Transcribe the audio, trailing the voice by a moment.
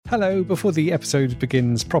Hello, before the episode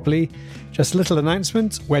begins properly, just a little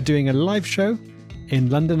announcement. We're doing a live show in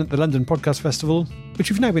London at the London Podcast Festival,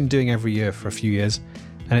 which we've now been doing every year for a few years,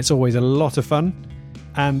 and it's always a lot of fun.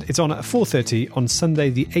 And it's on at 4:30 on Sunday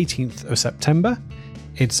the 18th of September.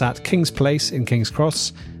 It's at King's Place in King's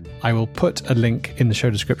Cross. I will put a link in the show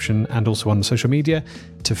description and also on the social media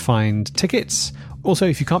to find tickets. Also,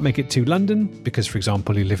 if you can't make it to London, because, for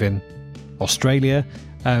example, you live in Australia,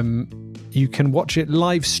 you can watch it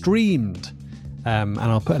live streamed. And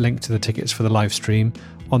I'll put a link to the tickets for the live stream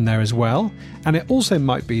on there as well. And it also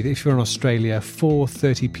might be that if you're in Australia,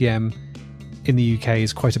 4:30 p.m. in the UK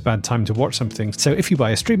is quite a bad time to watch something. So if you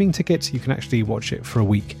buy a streaming ticket, you can actually watch it for a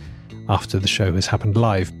week after the show has happened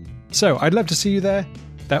live. So I'd love to see you there.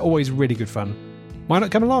 They're always really good fun. Why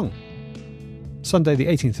not come along? Sunday the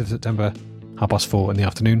 18th of September, 4:30 in the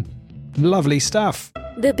afternoon. Lovely stuff.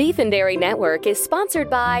 The Beef and Dairy Network is sponsored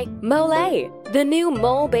by Mole, the new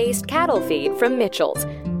mole-based cattle feed from Mitchell's.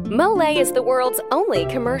 Mole is the world's only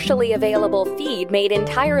commercially available feed made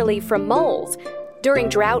entirely from moles. During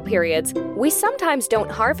drought periods, we sometimes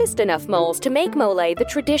don't harvest enough moles to make mole the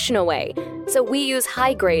traditional way, so we use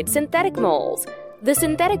high-grade synthetic moles. The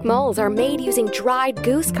synthetic moles are made using dried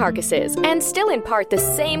goose carcasses and still impart the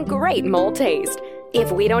same great mole taste. If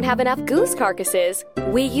we don't have enough goose carcasses,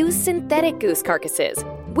 we use synthetic goose carcasses,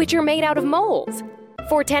 which are made out of moles.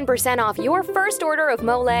 For 10% off your first order of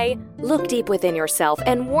Mole, look deep within yourself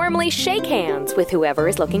and warmly shake hands with whoever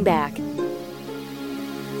is looking back.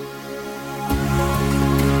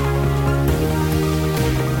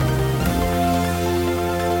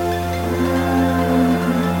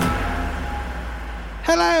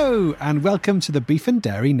 Hello, and welcome to the Beef and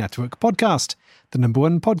Dairy Network podcast, the number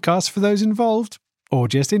one podcast for those involved, or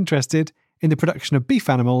just interested, in the production of beef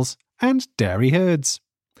animals and dairy herds.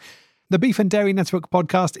 The Beef and Dairy Network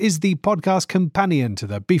podcast is the podcast companion to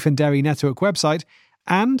the Beef and Dairy Network website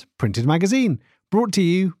and printed magazine, brought to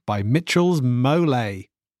you by Mitchell's Mole.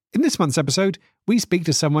 In this month's episode, we speak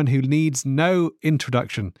to someone who needs no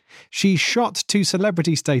introduction. She shot to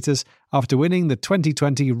celebrity status after winning the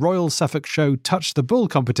 2020 Royal Suffolk Show Touch the Bull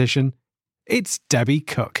competition. It's Debbie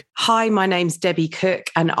Cook. Hi, my name's Debbie Cook,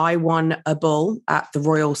 and I won a bull at the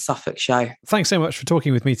Royal Suffolk Show. Thanks so much for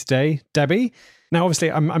talking with me today, Debbie. Now,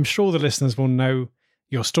 obviously, I'm sure the listeners will know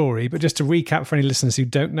your story, but just to recap for any listeners who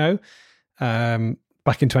don't know,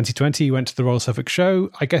 back in 2020, you went to the Royal Suffolk Show.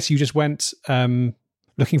 I guess you just went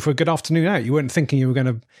looking for a good afternoon out. You weren't thinking you were going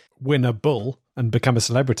to win a bull and become a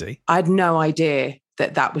celebrity. I had no idea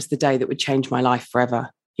that that was the day that would change my life forever.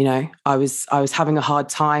 You know, I was having a hard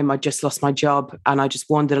time. I just lost my job and I just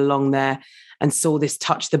wandered along there and saw this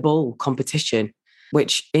Touch the Bull competition,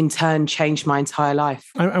 which in turn changed my entire life.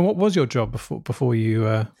 And what was your job before you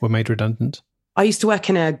were made redundant? I used to work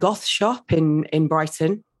in a goth shop in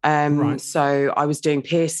Brighton. Right. So I was doing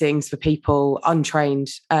piercings for people untrained.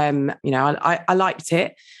 I liked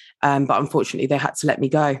it, but unfortunately they had to let me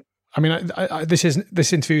go. I mean,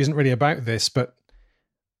 this interview isn't really about this, but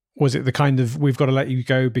was it the kind of, we've got to let you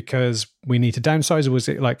go because we need to downsize, or was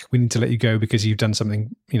it like, we need to let you go because you've done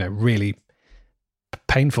something, really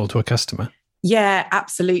painful to a customer? Yeah,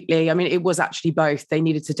 absolutely. I mean, it was actually both. They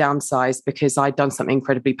needed to downsize because I'd done something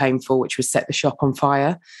incredibly painful, which was set the shop on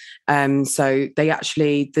fire. So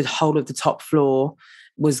the whole of the top floor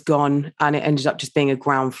was gone, and it ended up just being a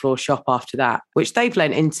ground floor shop after that, which they've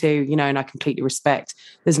lent into, and I completely respect.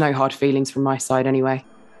 There's no hard feelings from my side anyway.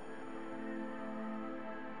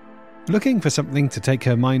 Looking for something to take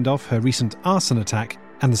her mind off her recent arson attack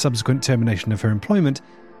and the subsequent termination of her employment,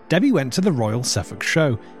 Debbie went to the Royal Suffolk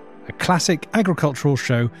Show, a classic agricultural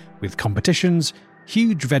show with competitions,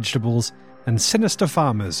 huge vegetables, and sinister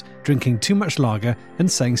farmers drinking too much lager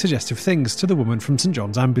and saying suggestive things to the woman from St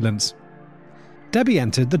John's Ambulance. Debbie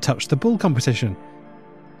entered the Touch the Bull competition.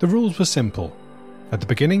 The rules were simple. At the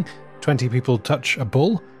beginning, 20 people touch a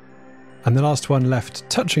bull, and the last one left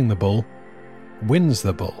touching the bull wins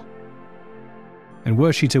the bull. And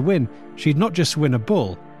were she to win, she'd not just win a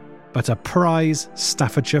bull, but a prize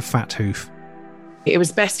Staffordshire fat hoof. It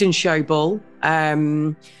was Best in Show bull,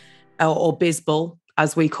 or Biz bull,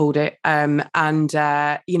 as we called it.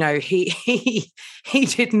 He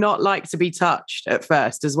did not like to be touched at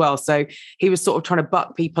first as well. So he was sort of trying to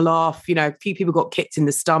buck people off. A few people got kicked in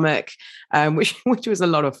the stomach, which was a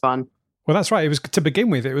lot of fun. Well, that's right. It was, to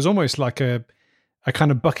begin with, it was almost like a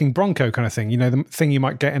kind of bucking bronco kind of thing. The thing you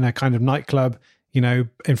might get in a kind of nightclub,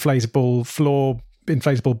 inflatable floor,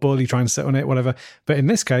 inflatable bull, you try and sit on it, whatever. But in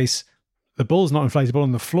this case, the bull's not inflatable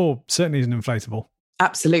and the floor certainly isn't inflatable.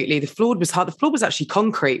 Absolutely. The floor was hard. The floor was actually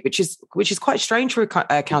concrete, which is quite strange for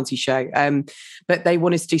a county show. But they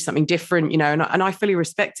wanted to do something different, and I fully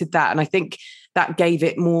respected that. And I think that gave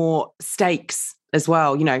it more stakes as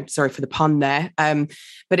well, sorry for the pun there.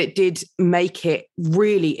 But it did make it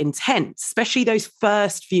really intense, especially those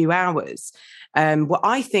first few hours. Well,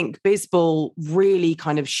 I think Bisbal really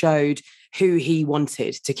kind of showed who he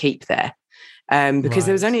wanted to keep there. Because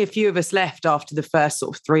there was only a few of us left after the first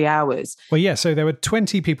sort of 3 hours. Well, yeah, so there were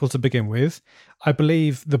 20 people to begin with. I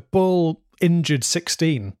believe the bull injured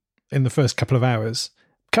 16 in the first couple of hours.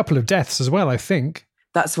 A couple of deaths as well, I think.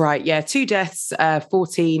 That's right, yeah. 2 deaths,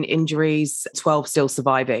 14 injuries, 12 still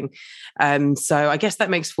surviving. So I guess that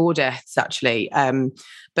makes 4 deaths, actually.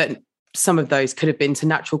 But some of those could have been to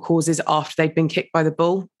natural causes after they'd been kicked by the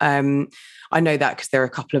bull. I know that because there are a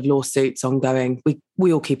couple of lawsuits ongoing.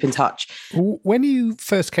 We all keep in touch. When you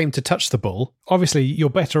first came to touch the bull, obviously you're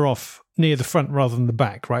better off near the front rather than the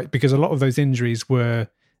back, right? Because a lot of those injuries were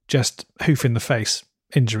just hoof in the face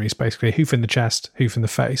injuries, basically. Hoof in the chest, hoof in the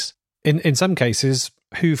face. In some cases,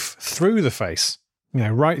 hoof through the face,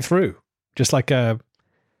 right through, just like a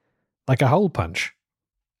hole punch.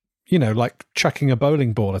 Like chucking a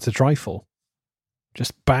bowling ball at a trifle.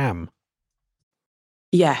 Just bam.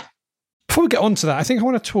 Yeah. Before we get on to that, I think I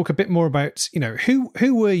want to talk a bit more about,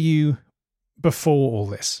 who were you before all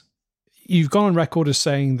this? You've gone on record as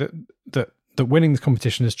saying that winning the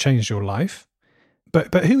competition has changed your life.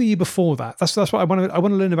 But who are you before that? That's what I want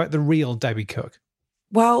to learn about the real Debbie Cook.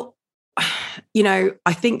 Well,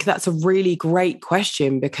 I think that's a really great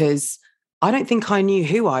question because I don't think I knew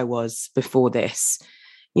who I was before this.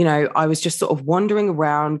 I was just sort of wandering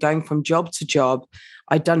around, going from job to job.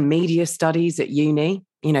 I'd done media studies at uni.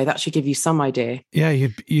 That should give you some idea. Yeah,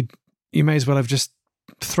 you may as well have just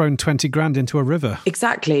thrown 20 grand into a river.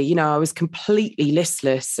 Exactly. I was completely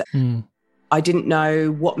listless. I didn't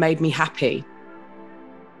know what made me happy.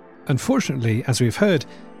 Unfortunately, as we've heard,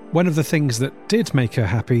 one of the things that did make her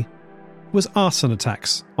happy was arson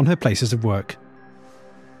attacks on her places of work.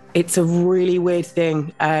 It's a really weird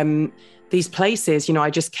thing. These places, I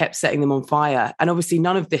just kept setting them on fire. And obviously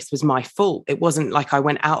none of this was my fault. It wasn't like I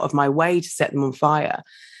went out of my way to set them on fire,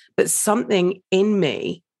 but something in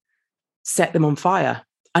me set them on fire.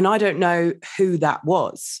 And I don't know who that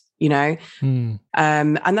was, And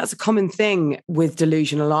that's a common thing with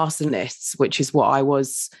delusional arsonists, which is what I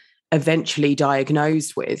was eventually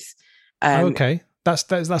diagnosed with. Okay. That's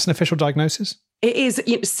an official diagnosis? It is.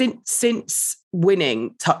 Since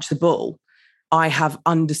winning Touch the Bull, I have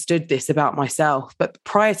understood this about myself. But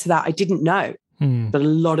prior to that, I didn't know. But a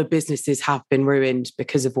lot of businesses have been ruined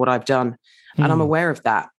because of what I've done. And I'm aware of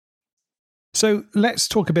that. So let's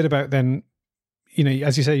talk a bit about then,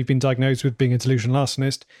 as you say, you've been diagnosed with being a delusional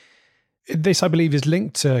arsonist. This, I believe, is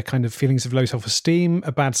linked to kind of feelings of low self-esteem,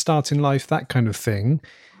 a bad start in life, that kind of thing.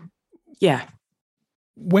 Yeah.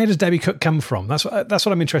 Where does Debbie Cook come from? That's what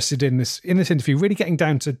I'm interested in this interview, really getting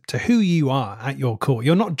down to who you are at your core.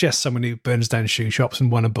 You're not just someone who burns down shoe shops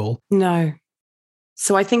and won a bull. No.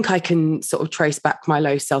 So I think I can sort of trace back my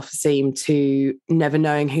low self-esteem to never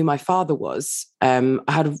knowing who my father was. I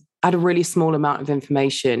had a really small amount of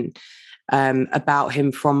information about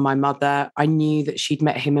him from my mother. I knew that she'd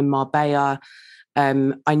met him in Marbella.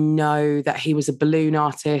 I know that he was a balloon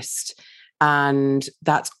artist, and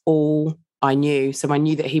that's all I knew. So I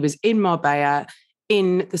knew that he was in Marbella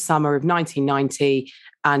in the summer of 1990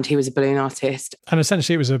 and he was a balloon artist. And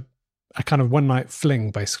essentially it was a kind of one night fling,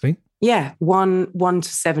 basically. Yeah, 1 to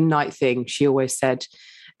 7 night thing, she always said.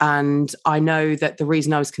 And I know that the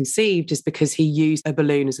reason I was conceived is because he used a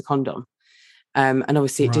balloon as a condom. And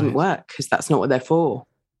obviously it didn't work because that's not what they're for.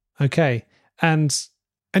 Okay. And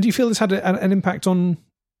do you feel this had an impact on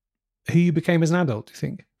who you became as an adult, do you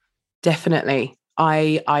think? Definitely.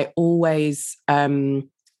 I always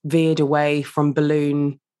veered away from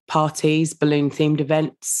balloon parties, balloon themed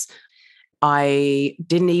events. I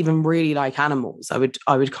didn't even really like animals. I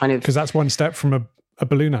would kind of... Because that's one step from a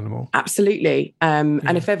balloon animal. Absolutely.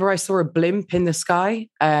 And if ever I saw a blimp in the sky,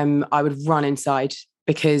 I would run inside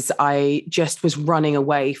because I just was running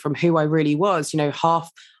away from who I really was.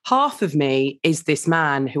 Half of me is this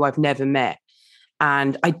man who I've never met.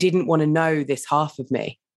 And I didn't want to know this half of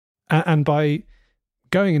me. And by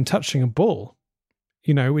going and touching a bull,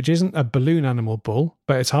 which isn't a balloon animal bull,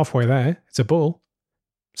 but it's halfway there, it's a bull.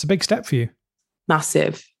 It's a big step for you.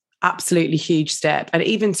 Massive, absolutely huge step. And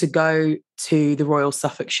even to go to the Royal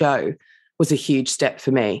Suffolk Show was a huge step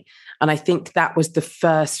for me. And I think that was the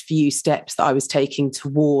first few steps that I was taking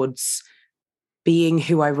towards being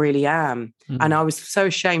who I really am. And I was so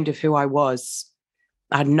ashamed of who I was.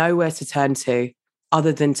 I had nowhere to turn to.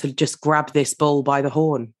 other than to just grab this bull by the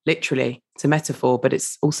horn. Literally, it's a metaphor, but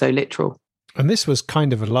it's also literal. And this was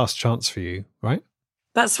kind of a last chance for you, right?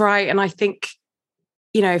 That's right. And I think,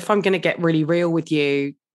 if I'm going to get really real with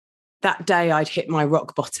you, that day I'd hit my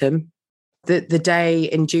rock bottom. The day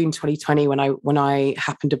in June 2020 when I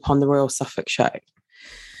happened upon the Royal Suffolk Show.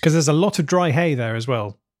 Because there's a lot of dry hay there as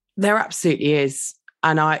well. There absolutely is.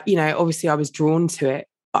 And obviously I was drawn to it.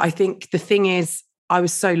 But I think the thing is, I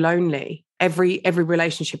was so lonely. Every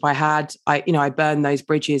relationship I had, I burned those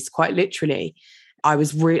bridges quite literally. I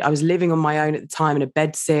was living on my own at the time in a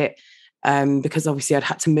bed sit, because obviously I'd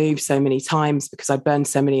had to move so many times because I'd burned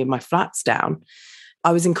so many of my flats down.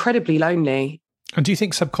 I was incredibly lonely. And do you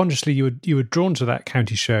think subconsciously you were drawn to that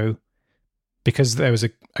county show because there was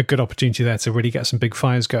a good opportunity there to really get some big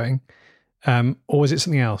fires going? Or was it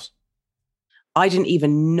something else? I didn't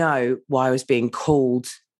even know why I was being called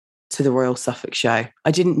to the Royal Suffolk Show.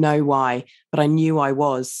 I didn't know why, but I knew I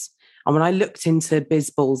was. And when I looked into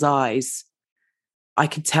Bizball's eyes, I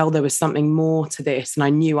could tell there was something more to this, and I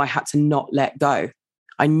knew I had to not let go.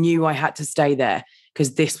 I knew I had to stay there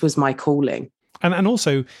because this was my calling. And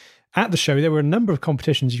also, at the show, there were a number of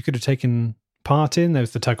competitions you could have taken part in. There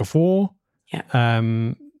was the tug of war. Yeah.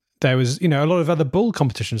 There was, a lot of other bull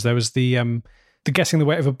competitions. There was the guessing the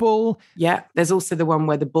weight of a bull. Yeah. There's also the one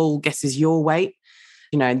where the bull guesses your weight,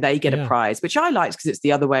 and they get a prize, which I liked because it's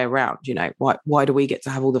the other way around. Why do we get to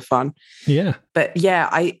have all the fun? Yeah. But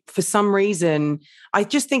yeah, for some reason, I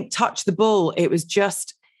just think touch the bull. It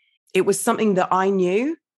was something that I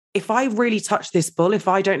knew. If I really touch this bull, if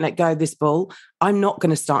I don't let go of this bull, I'm not going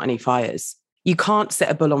to start any fires. You can't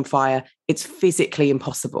set a bull on fire. It's physically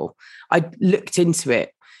impossible. I looked into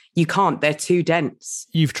it. You can't. They're too dense.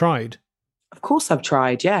 You've tried? Of course I've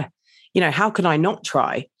tried, yeah. How can I not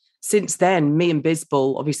try? Since then, me and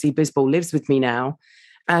Bizball, obviously Bizball lives with me now.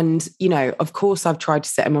 And, of course I've tried to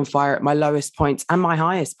set him on fire at my lowest points and my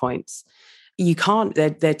highest points. You can't.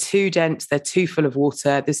 They're too dense. They're too full of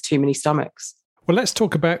water. There's too many stomachs. Well, let's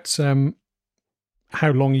talk about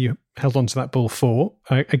how long you held on to that bull for.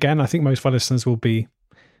 Again, I think most of our listeners will be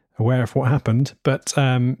aware of what happened, but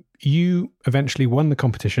you eventually won the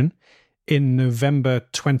competition in November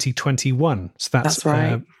 2021. So that's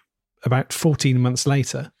right. About 14 months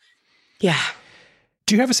later. Yeah.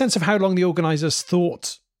 Do you have a sense of how long the organisers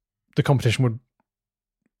thought the competition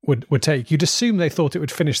would take? You'd assume they thought it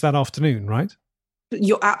would finish that afternoon, right?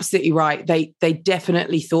 You're absolutely right. They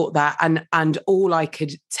definitely thought that. And all I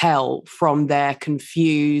could tell from their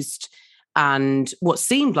confused and what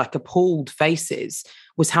seemed like appalled faces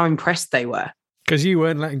was how impressed they were. Because you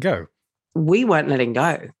weren't letting go. We weren't letting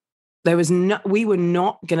go. We were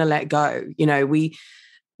not going to let go.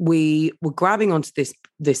 We were grabbing onto this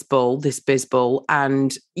Bizball,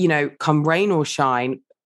 and, come rain or shine,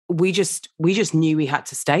 we just knew we had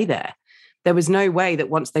to stay there. There was no way that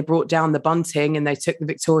once they brought down the bunting and they took the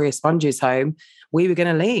Victoria sponges home, we were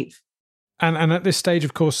going to leave. And at this stage,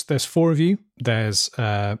 of course, there's four of you. There's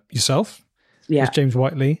yourself, there's James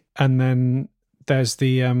Whiteley, and then there's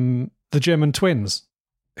the German twins,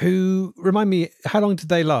 who, remind me, how long did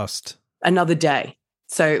they last? Another day.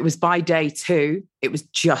 So it was by day 2, it was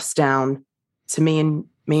just down to me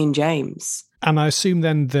and James. And I assume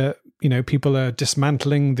then that, people are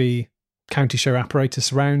dismantling the county show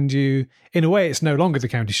apparatus around you. In a way, it's no longer the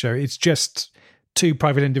county show. It's just two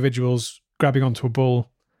private individuals grabbing onto a bull.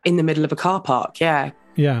 In the middle of a car park, yeah.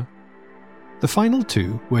 Yeah. The final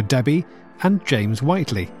two were Debbie and James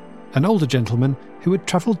Whiteley, an older gentleman who had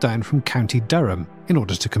travelled down from County Durham in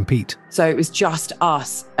order to compete. So it was just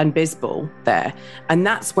us and Bizball there. And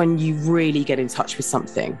that's when you really get in touch with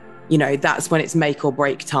something. That's when it's make or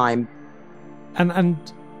break time. And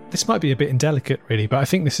this might be a bit indelicate, really, but I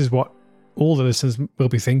think this is what all the listeners will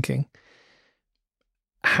be thinking.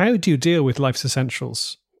 How do you deal with life's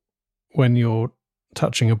essentials when you're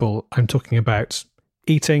touching a bull? I'm talking about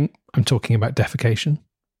eating. I'm talking about defecation.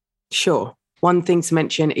 Sure. One thing to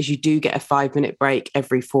mention is you do get a 5-minute break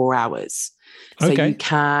every 4 hours. So you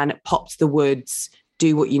can pop to the woods,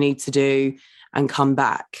 do what you need to do, and come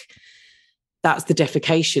back. That's the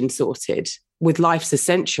defecation sorted. With life's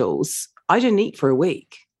essentials, I didn't eat for a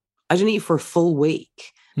week. I didn't eat for a full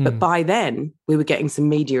week. But by then, we were getting some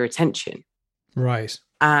media attention. Right.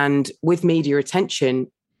 And with media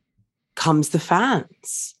attention comes the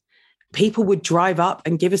fans. People would drive up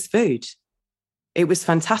and give us food. It was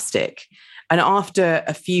fantastic. And after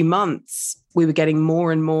a few months, we were getting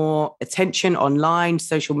more and more attention online,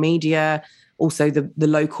 social media, also the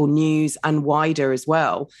local news and wider as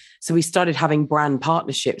well. So we started having brand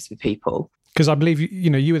partnerships with people. Because I believe,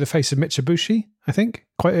 you were the face of Mitsubishi, I think,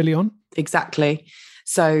 quite early on. Exactly.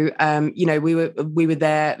 So, we were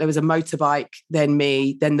there. There was a motorbike, then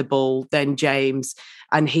me, then the bull, then James,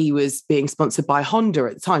 and he was being sponsored by Honda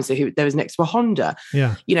at the time. So there was next to a Honda.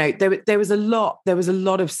 Yeah. There was a lot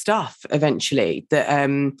of stuff eventually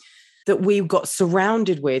that we got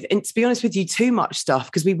surrounded with. And to be honest with you, too much stuff,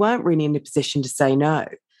 because we weren't really in a position to say no.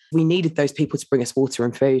 We needed those people to bring us water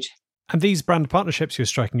and food. And these brand partnerships you're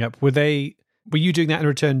striking up, were you doing that in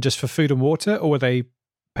return just for food and water, or were they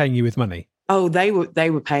paying you with money? Oh, they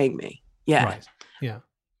were paying me. Yeah. Right. Yeah.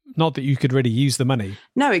 Not that you could really use the money.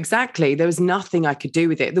 No, exactly. There was nothing I could do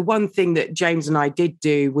with it. The one thing that James and I did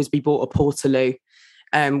do was we bought a Portaloo,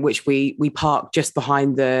 which we parked just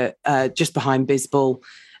behind Bisbal,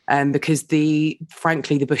 because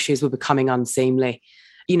frankly the bushes were becoming unseemly.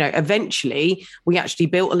 Eventually we actually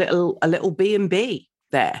built a little B&B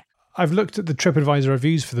there. I've looked at the TripAdvisor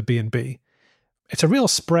reviews for the B&B. It's a real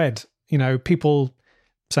spread. People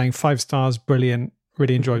saying 5 stars, brilliant,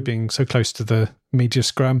 really enjoyed being so close to the media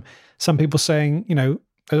scrum. Some people saying, there's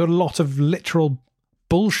a lot of literal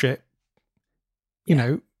bullshit,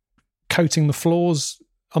 coating the floors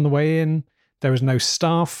on the way in. There is no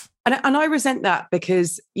staff. And I resent that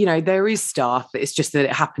because, there is staff, but it's just that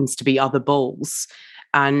it happens to be other bulls.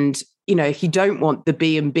 And, if you don't want the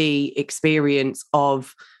B&B experience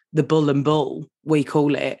of the bull and bull, we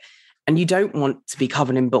call it, and you don't want to be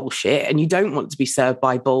covered in bullshit and you don't want to be served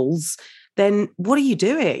by bulls, then what are you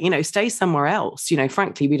doing? Stay somewhere else.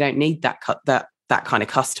 Frankly, we don't need that kind of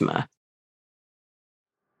customer.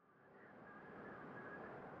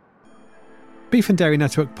 Beef and Dairy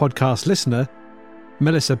Network podcast listener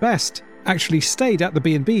Melissa Best actually stayed at the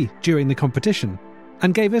B&B during the competition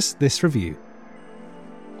and gave us this review.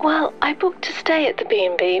 Well, I booked to stay at the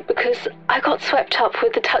B&B because I got swept up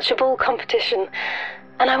with the Touch a Ball competition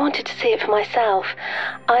and I wanted to see it for myself.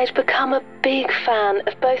 I'd become a big fan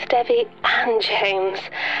of both Debbie and James,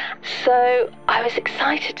 so I was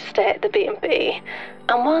excited to stay at the B&B.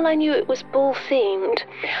 And while I knew it was ball-themed,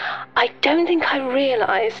 I don't think I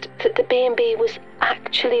realised that the B&B was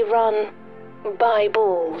actually run by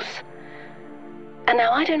bulls. And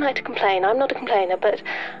now I don't like to complain, I'm not a complainer, but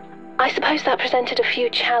I suppose that presented a few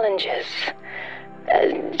challenges.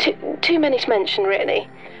 Too many to mention, really.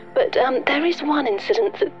 But there is one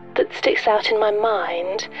incident that sticks out in my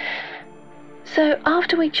mind. So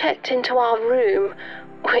after we checked into our room,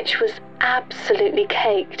 which was absolutely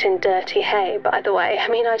caked in dirty hay, by the way. I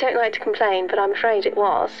mean, I don't like to complain, but I'm afraid it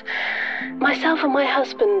was. Myself and my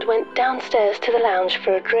husband went downstairs to the lounge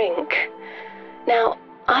for a drink. Now,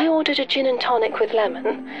 I ordered a gin and tonic with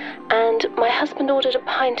lemon, and my husband ordered a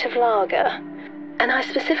pint of lager. And I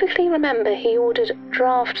specifically remember he ordered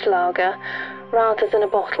draft lager rather than a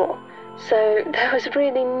bottle. So there was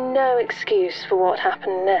really no excuse for what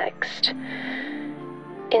happened next.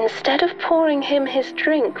 Instead of pouring him his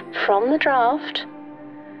drink from the draft,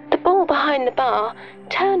 the bull behind the bar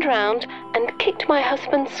turned round and kicked my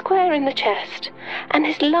husband square in the chest, and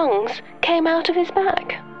his lungs came out of his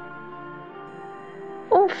back.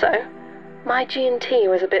 Also, my G&T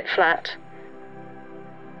was a bit flat.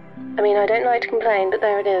 I mean, I don't like to complain, but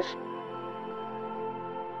there it is.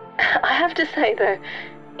 I have to say, though,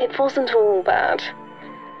 it wasn't all bad.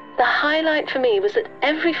 The highlight for me was that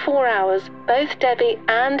every 4 hours, both Debbie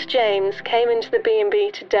and James came into the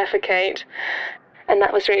B&B to defecate, and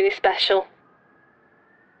that was really special.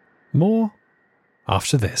 More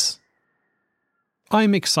after this.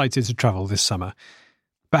 I'm excited to travel this summer,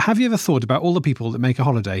 but have you ever thought about all the people that make a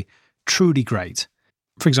holiday truly great?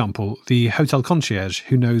 For example, the hotel concierge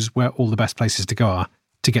who knows where all the best places to go are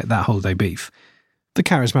to get that holiday beef. The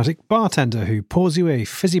charismatic bartender who pours you a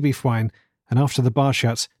fizzy beef wine and after the bar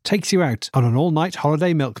shuts, takes you out on an all-night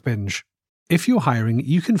holiday milk binge. If you're hiring,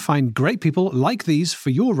 you can find great people like these for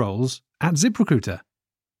your roles at ZipRecruiter.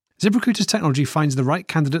 ZipRecruiter's technology finds the right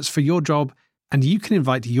candidates for your job, and you can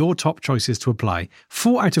invite your top choices to apply.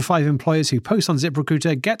 4 out of 5 employers who post on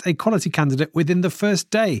ZipRecruiter get a quality candidate within the first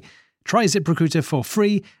day. Try ZipRecruiter for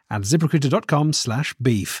free at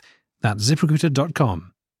ZipRecruiter.com/beef. That's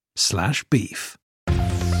ZipRecruiter.com/beef.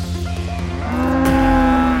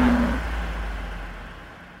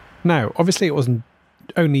 Now, obviously it wasn't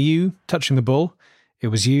only you touching the bull, it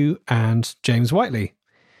was you and James Whiteley.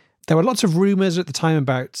 There were lots of rumours at the time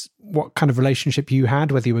about what kind of relationship you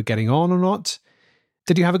had, whether you were getting on or not.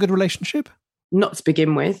 Did you have a good relationship? Not to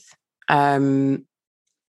begin with.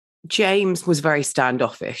 James was very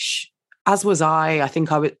standoffish, as was I. I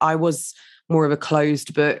think I was more of a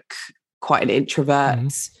closed book, quite an introvert.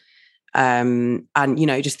 Mm-hmm. And,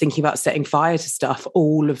 just thinking about setting fire to stuff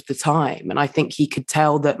all of the time. And I think he could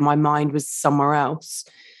tell that my mind was somewhere else.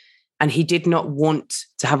 And he did not want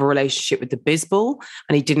to have a relationship with the Bizball,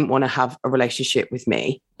 and he didn't want to have a relationship with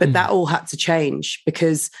me. But that all had to change,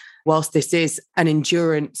 because whilst this is an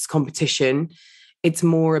endurance competition, it's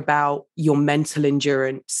more about your mental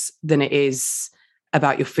endurance than it is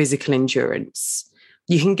about your physical endurance.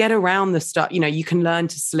 You can get around the stuff, you can learn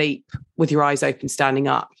to sleep with your eyes open, standing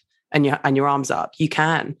up and your arms up. You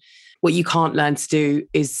can. What you can't learn to do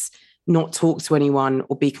is not talk to anyone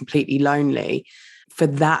or be completely lonely for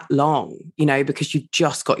that long, because you've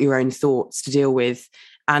just got your own thoughts to deal with,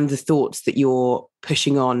 and the thoughts that you're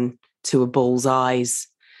pushing on to a bull's eyes,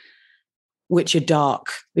 which are dark.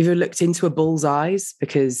 Have you ever looked into a bull's eyes?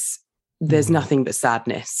 Because there's nothing but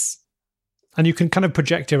sadness. And you can kind of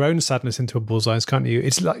project your own sadness into a bull's eyes, can't you?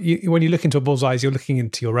 It's like when you look into a bull's eyes, you're looking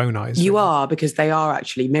into your own eyes. You are, because they are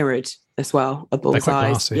actually mirrored as well, a bull's They're quite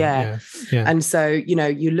eyes. glassy, yeah. And so,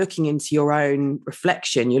 you're looking into your own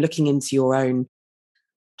reflection, you're looking into your own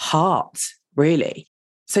heart, really.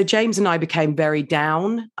 So James and I became very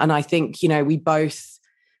down. And I think, we both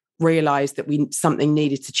realized that something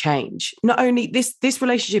needed to change. Not only this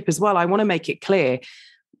relationship as well, I want to make it clear,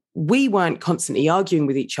 we weren't constantly arguing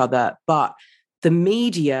with each other, but the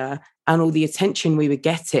media and all the attention we were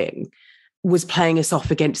getting was playing us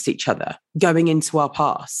off against each other, going into our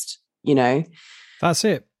past, That's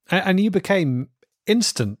it. And you became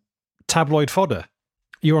instant tabloid fodder.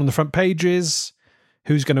 You were on the front pages.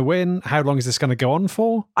 Who's going to win? How long is this going to go on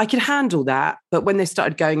for? I could handle that. But when they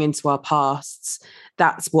started going into our pasts,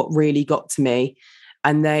 that's what really got to me.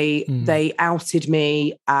 And they outed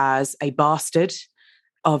me as a bastard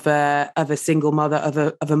of a single mother,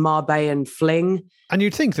 of a Marbella fling. And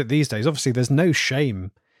you'd think that these days, obviously, there's no shame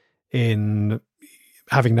in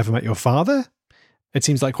having never met your father. It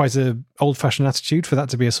seems like quite an old-fashioned attitude for that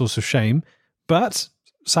to be a source of shame. But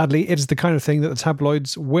sadly, it is the kind of thing that the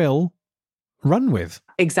tabloids will run with.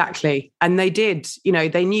 Exactly. And they did.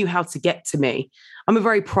 They knew how to get to me. I'm a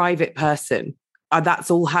very private person.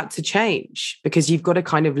 That's all had to change, because you've got to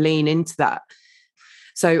kind of lean into that.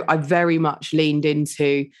 So I very much leaned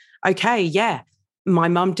into, okay, yeah, my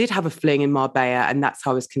mum did have a fling in Marbella, and that's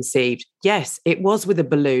how I was conceived. Yes, it was with a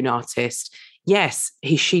balloon artist. Yes,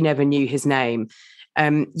 she never knew his name.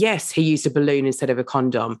 Yes, he used a balloon instead of a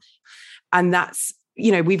condom. And that's,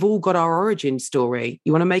 we've all got our origin story.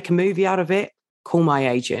 You want to make a movie out of it? Call my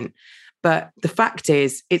agent. But the fact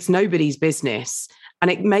is, it's nobody's business. And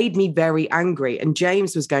it made me very angry. And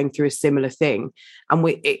James was going through a similar thing. And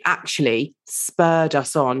it actually spurred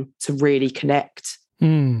us on to really connect.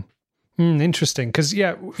 Interesting. Because,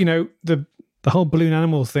 the whole balloon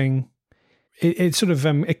animal thing, it sort of,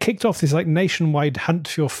 it kicked off this like nationwide hunt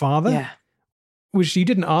for your father, which you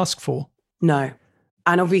didn't ask for. No.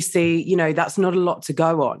 And obviously, that's not a lot to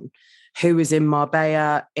go on. Who was in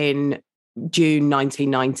Marbella in June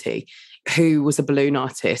 1990? Who was a balloon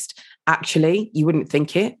artist? Actually, you wouldn't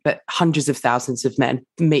think it, but hundreds of thousands of men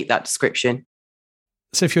meet that description.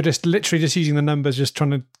 So if you're just literally just using the numbers, just trying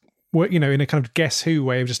to work, in a kind of guess who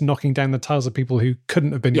way of just knocking down the tiles of people who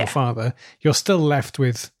couldn't have been your father, you're still left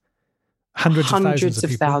with hundreds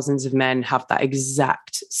of thousands of men have that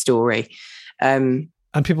exact story. And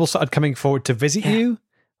people started coming forward to visit you,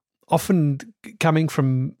 often coming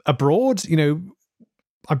from abroad.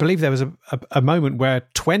 I believe there was a moment where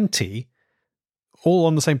 20, all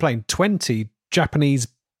on the same plane, 20 Japanese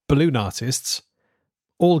balloon artists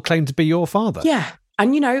all claimed to be your father. Yeah.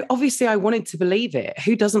 And, obviously I wanted to believe it.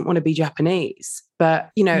 Who doesn't want to be Japanese?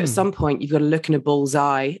 But, at some point you've got to look in a bull's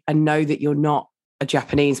eye and know that you're not a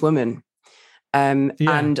Japanese woman.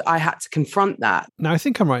 And I had to confront that. Now, I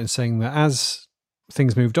think I'm right in saying that as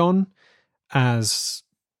things moved on, as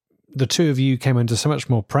the two of you came under so much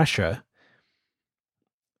more pressure,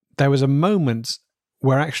 there was a moment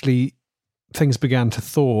where actually things began to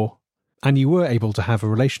thaw and you were able to have a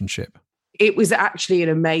relationship. It was actually an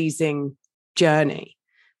amazing journey,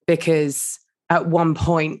 because at one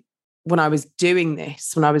point when I was doing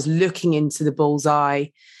this, when I was looking into the bull's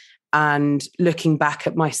eye and looking back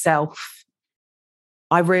at myself,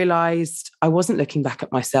 I realized I wasn't looking back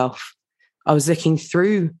at myself. I was looking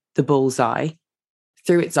through the bull's eye,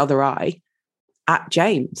 through its other eye, at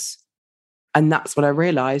James. And that's when I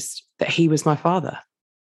realized that he was my father.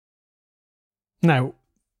 Now,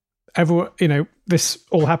 everyone, this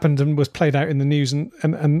all happened and was played out in the news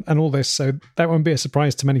and all this, so that won't be a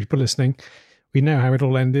surprise to many people listening. We know how it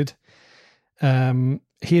all ended.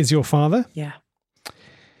 He is your father. Yeah.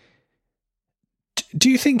 Do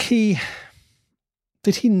you think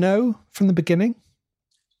did he know from the beginning?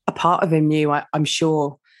 A part of him knew, I'm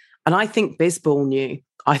sure. And I think Bizball knew.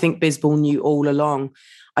 I think Bizball knew all along.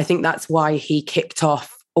 I think that's why he kicked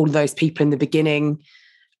off all those people in the beginning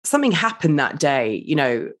something happened that day. You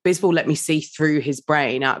know, Bisbal let me see through his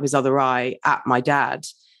brain, out of his other eye, at my dad.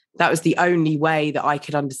 That was the only way that I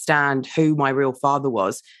could understand who my real father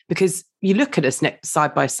was, because you look at us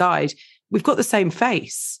side by side, we've got the same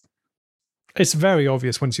face. It's very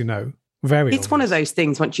obvious once you know. Very It's obvious. one of those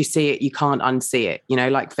things, once you see it, you can't unsee it, you know,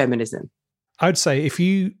 like feminism. I'd say if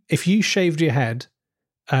you shaved your head,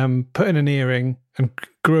 put in an earring and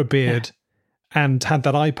grew a beard and had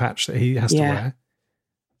that eye patch that he has to wear,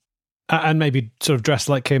 and maybe sort of dressed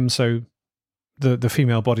like him, so the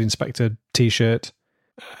female body inspector T-shirt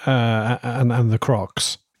and the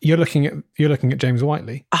Crocs, you're looking at James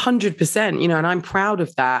Whiteley. 100%, you know, and I'm proud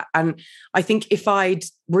of that. And I think if I'd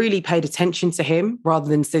really paid attention to him rather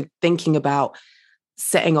than thinking about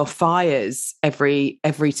setting off fires every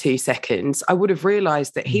 2 seconds, I would have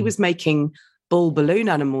realized that he was making bull balloon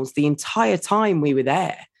animals the entire time we were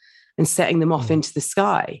there and setting them off into the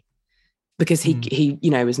sky, because he you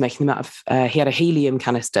know, was making them out of he had a helium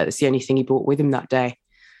canister. That's the only thing he brought with him that day.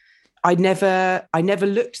 I never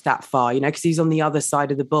looked that far, you know, because he's on the other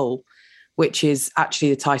side of the bull, which is actually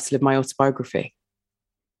the title of my autobiography.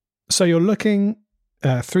 So you're looking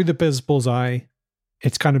through the Bisbal's eye.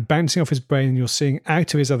 It's kind of bouncing off his brain and you're seeing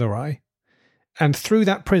out of his other eye. And through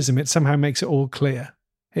that prism, it somehow makes it all clear.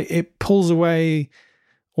 It pulls away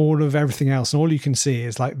all of everything else. And all you can see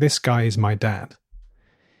is like, this guy is my dad.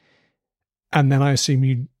 And then I assume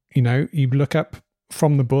you look up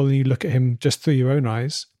from the bull and you look at him just through your own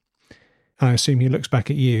eyes. And I assume he looks back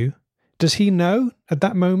at you. Does he know at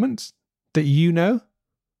that moment that you know?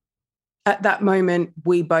 At that moment,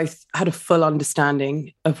 we both had a full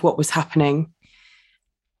understanding of what was happening.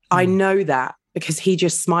 I know that because he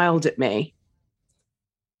just smiled at me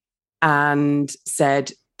and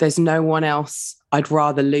said, there's no one else I'd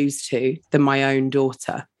rather lose to than my own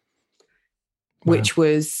daughter, which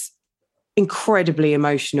was incredibly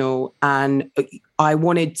emotional. And I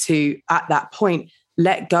wanted to, at that point,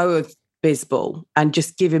 let go of Bisbal and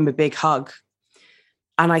just give him a big hug.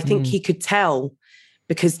 And I think he could tell,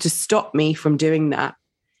 because to stop me from doing that,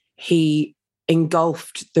 he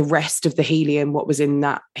engulfed the rest of the helium, what was in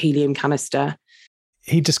that helium canister.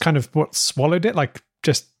 He just kind of swallowed it, like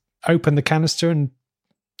just opened the canister and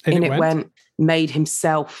in it went, made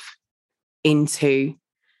himself into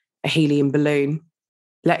a helium balloon,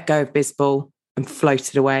 let go of Bisbal and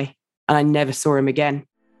floated away. And I never saw him again.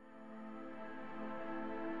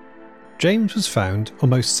 James was found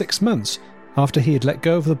almost 6 months after he had let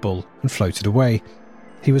go of the bull and floated away.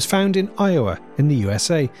 He was found in Iowa in the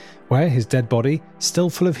USA, where his dead body,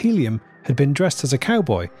 still full of helium, had been dressed as a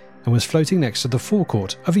cowboy and was floating next to the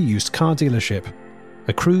forecourt of a used car dealership.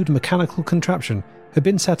 A crude mechanical contraption had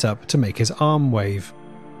been set up to make his arm wave.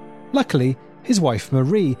 Luckily, his wife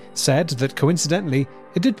Marie said that coincidentally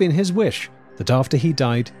it had been his wish that after he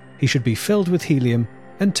died he should be filled with helium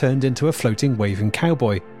and turned into a floating waving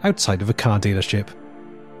cowboy outside of a car dealership.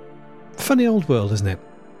 Funny old world, isn't it?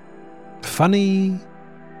 Funny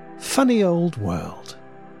old world.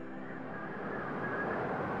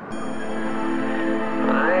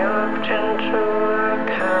 I looked into a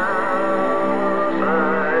cow's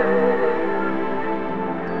eye.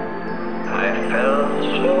 I felt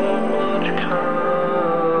so much calm.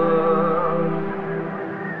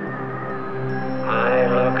 I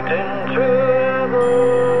looked into a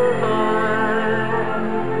bull's eye.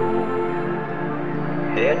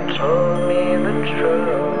 It told me the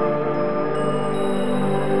truth.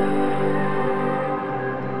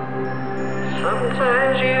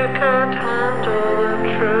 Sometimes you can't handle the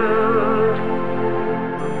truth.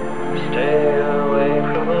 Stay away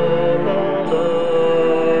from a bull's eye.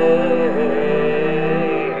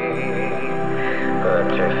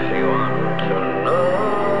 But if you want to know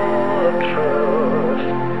the truth,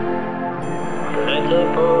 let the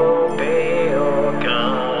bull be your guide.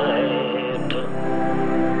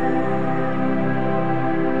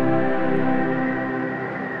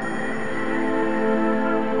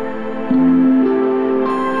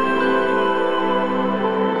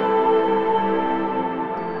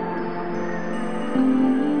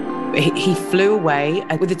 He flew away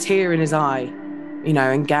with a tear in his eye, you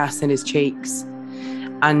know, and gas in his cheeks.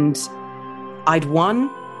 And I'd won,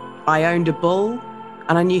 I owned a bull,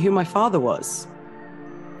 and I knew who my father was.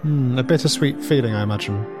 A bittersweet feeling, I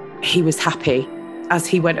imagine. He was happy. As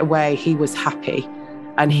he went away, he was happy.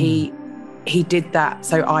 And he did that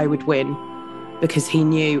so I would win, because he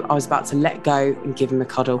knew I was about to let go and give him a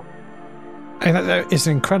cuddle. And that is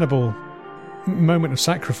an incredible moment of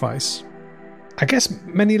sacrifice. I guess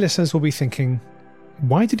many listeners will be thinking,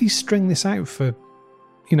 why did he string this out for,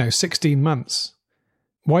 16 months?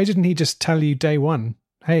 Why didn't he just tell you day one,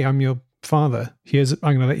 hey, I'm your father, I'm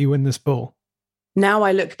going to let you win this bull? Now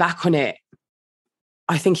I look back on it,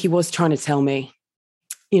 I think he was trying to tell me.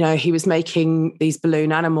 He was making these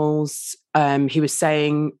balloon animals. He was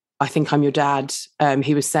saying, I think I'm your dad.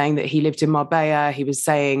 He was saying that he lived in Marbella. He was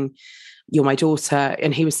saying, you're my daughter.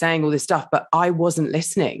 And he was saying all this stuff, but I wasn't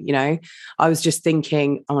listening. I was just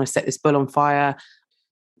thinking, I want to set this bull on fire.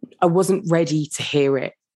 I wasn't ready to hear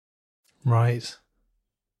it. Right.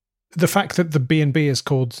 The fact that the B&B is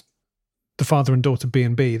called the father and daughter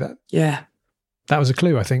B&B, that was a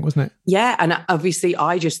clue, I think, wasn't it? Yeah. And obviously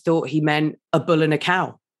I just thought he meant a bull and a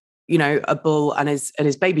cow. A bull and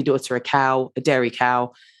his baby daughter, a cow, a dairy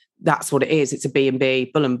cow. That's what it is. It's a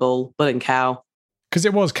B&B, bull and cow. Because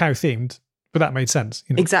it was cow themed, but that made sense.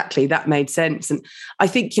 Exactly. That made sense. And I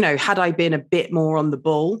think, had I been a bit more on the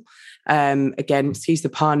ball, again, excuse the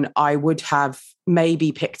pun, I would have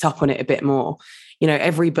maybe picked up on it a bit more.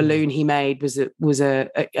 Every balloon he made was a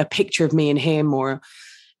picture of me and him, or,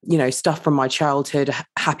 stuff from my childhood,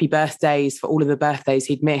 happy birthdays for all of the birthdays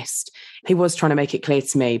he'd missed. He was trying to make it clear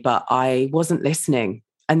to me, but I wasn't listening.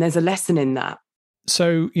 And there's a lesson in that.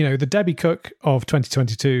 So, the Debbie Cook of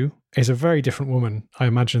 2022 is a very different woman, I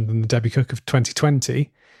imagine, than the Debbie Cook of 2020.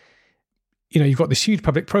 You've got this huge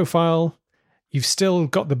public profile. You've still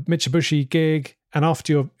got the Mitsubishi gig. And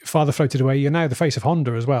after your father floated away, you're now the face of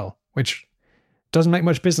Honda as well, which doesn't make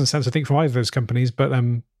much business sense, I think, from either of those companies. But,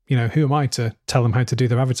 who am I to tell them how to do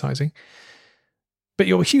their advertising? But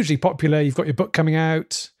you're hugely popular. You've got your book coming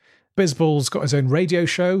out. Bizball's got his own radio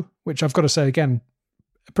show, which I've got to say, again,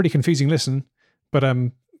 a pretty confusing listen. But,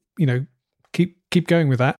 keep going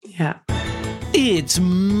with that. Yeah. It's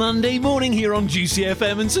Monday morning here on Juicy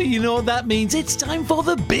FM, and so you know what that means. It's time for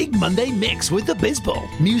the Big Monday Mix with the Bizball.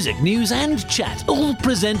 Music, news, and chat, all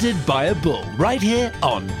presented by a bull, right here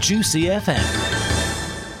on Juicy FM.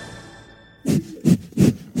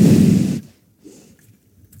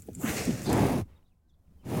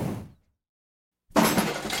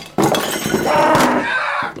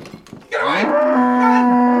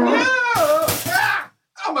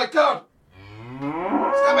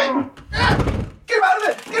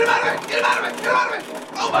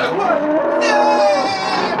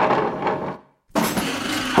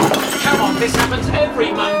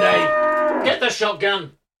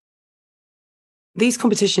 Shotgun. These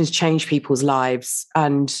competitions change people's lives,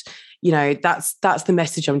 and that's the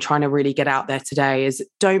message I'm trying to really get out there today. Is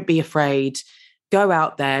don't be afraid. Go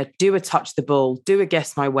out there, do a touch the bull, do a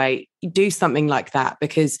guess my weight, do something like that,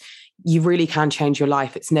 because you really can change your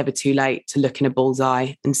life. It's never too late to look in a bull's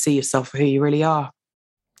eye and see yourself for who you really are.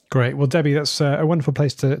 Great. Well, Debbie, that's a wonderful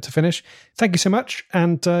place to finish. Thank you so much,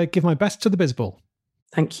 and give my best to the Bizball.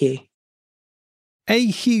 Thank you. A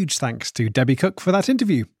huge thanks to Debbie Cook for that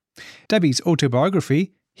interview. Debbie's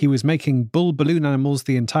autobiography, He was making bull balloon animals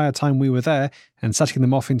the entire time we were there and setting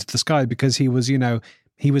them off into the sky because he was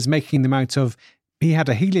making them out of, he had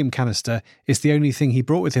a helium canister. It's the only thing he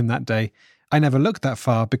brought with him that day. I never looked that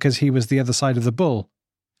far because he was the other side of the bull.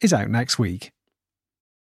 Is out next week.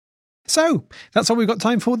 So, that's all we've got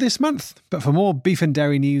time for this month. But for more beef and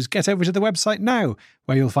dairy news, get over to the website now,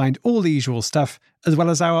 where you'll find all the usual stuff, as well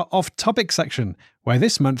as our off-topic section, where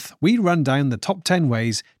this month we run down the top 10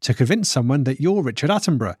 ways to convince someone that you're Richard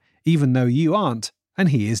Attenborough, even though you aren't, and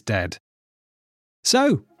he is dead.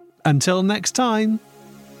 So, until next time,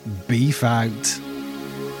 beef out.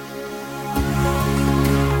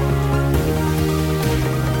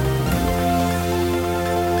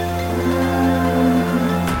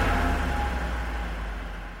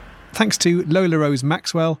 Thanks to Lola Rose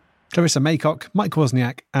Maxwell, Clarissa Maycock, Mike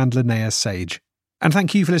Wozniak and Linnea Sage. And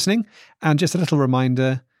thank you for listening. And just a little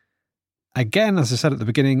reminder, again, as I said at the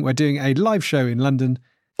beginning, we're doing a live show in London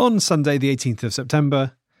on Sunday the 18th of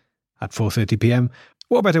September at 4:30 p.m.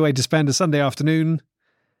 What better way to spend a Sunday afternoon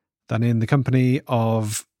than in the company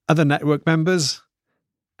of other network members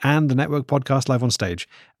and the network podcast live on stage.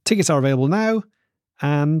 Tickets are available now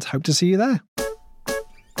and hope to see you there.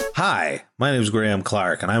 Hi, my name is Graham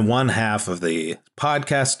Clark, and I'm one half of the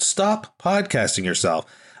podcast Stop Podcasting Yourself,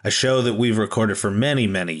 a show that we've recorded for many,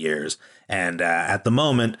 many years. And at the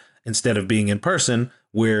moment, instead of being in person,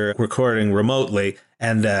 we're recording remotely,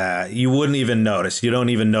 and you wouldn't even notice. You don't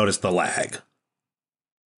even notice the lag.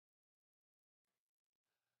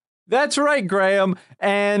 That's right, Graham.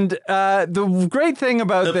 And the great thing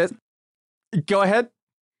about this... Go ahead.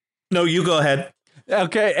 No, you go ahead.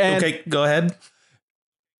 Okay, go ahead.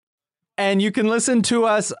 And you can listen to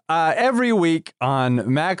us every week on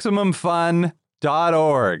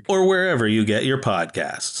MaximumFun.org. Or wherever you get your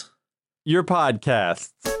podcasts. Your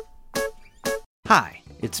podcasts. Hi,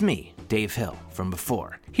 it's me, Dave Hill from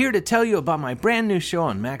before, here to tell you about my brand new show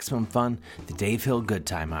on Maximum Fun, the Dave Hill Good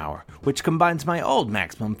Time Hour, which combines my old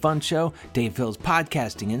Maximum Fun show, Dave Hill's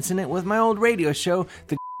Podcasting Incident, with my old radio show,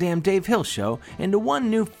 The Damn Dave Hill Show, into one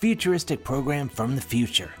new futuristic program from the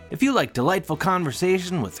future. If you like delightful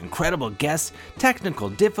conversation with incredible guests, technical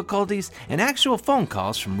difficulties, and actual phone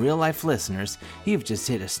calls from real-life listeners, you've just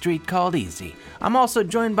hit a street called easy. I'm also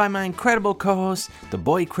joined by my incredible co-host, the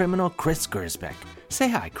boy criminal Chris Gersbeck. Say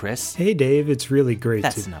hi, Chris. Hey, Dave. It's really great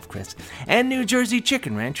That's enough, Chris. And New Jersey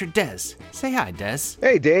chicken rancher Des. Say hi, Des.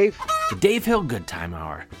 Hey, Dave. The Dave Hill Good Time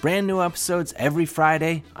Hour. Brand new episodes every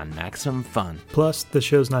Friday on Maximum Fun. Plus, the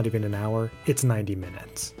show's not even an hour. It's 90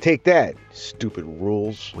 minutes. Take that, stupid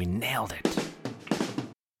rules. We nailed it.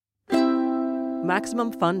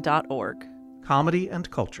 MaximumFun.org. Comedy and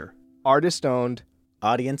culture. Artist owned.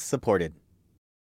 Audience supported.